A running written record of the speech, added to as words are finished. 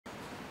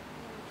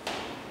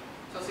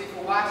see,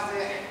 for watch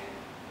that,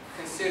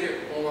 consider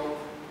more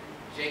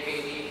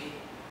JKD.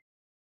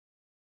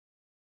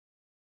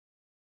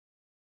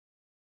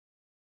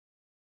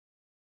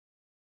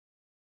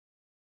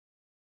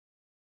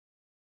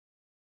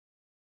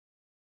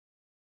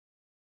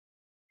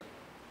 All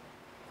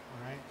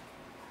right.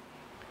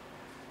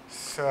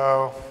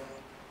 So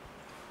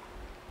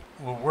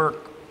we'll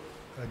work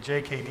a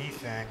JKD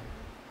thing,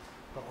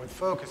 but with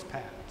focus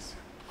pads.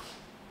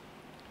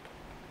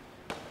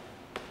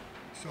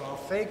 So I'll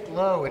fake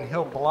low and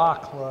he'll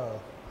block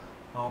low.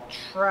 I'll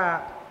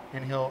trap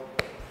and he'll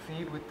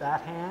feed with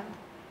that hand.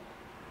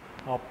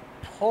 I'll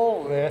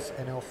pull this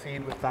and he'll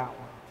feed with that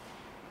one.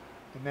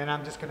 And then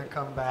I'm just going to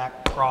come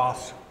back,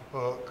 cross,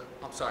 hook.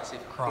 I'm sorry, see,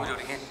 cross. can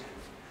we do it again?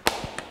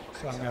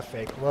 So I'm going to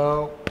fake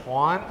low.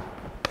 1,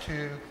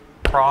 2,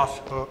 cross,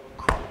 hook,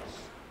 cross.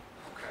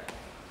 Okay.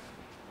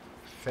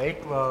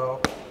 Fake low,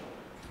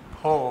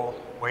 pull,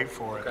 wait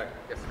for it. Okay,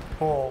 yes.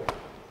 Pull,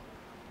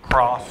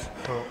 cross,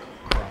 hook,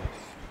 cross.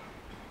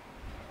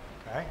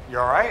 Okay, you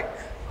all right?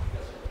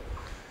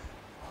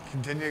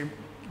 Continue,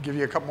 give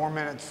you a couple more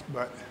minutes,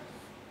 but.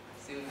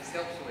 See what this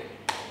helps with.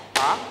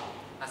 Huh?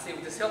 I see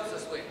what this helps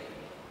us with.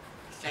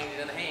 It's changing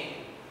in the hand.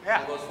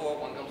 Yeah. One goes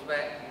forward, one comes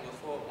back, one goes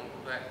forward, one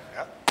comes back.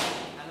 Yep.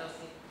 I know,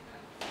 see.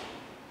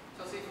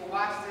 So see, for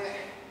watch that,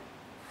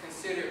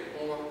 consider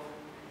more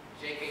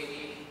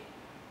JKD.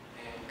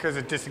 Because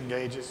it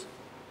disengages.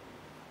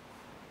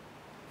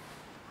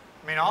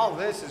 I mean, all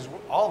this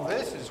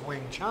is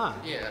Wing Chun.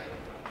 Yeah.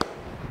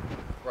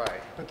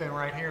 Right. But then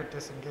right here it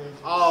disengages.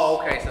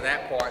 Oh, okay, so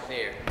that part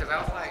there. Because I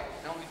was like,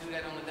 don't we do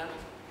that on the dummy?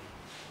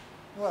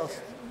 Well,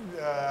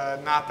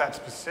 not that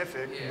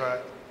specific, Yeah.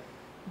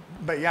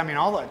 but yeah, I mean,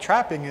 all that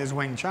trapping is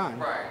Wing Chun.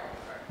 Right.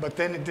 But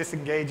then it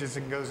disengages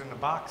and goes into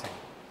boxing.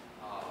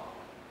 Oh.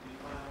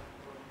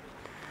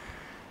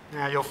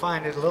 Now you'll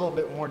find it a little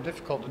bit more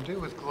difficult to do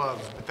with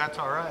gloves, but that's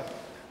all right.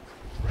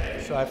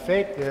 So I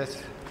fake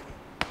this.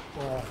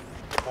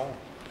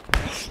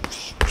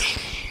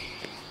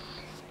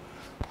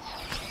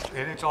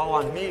 And it's all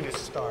on me to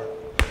start.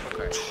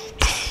 Okay.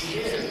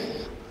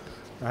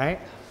 Right?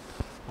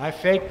 I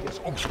fake this.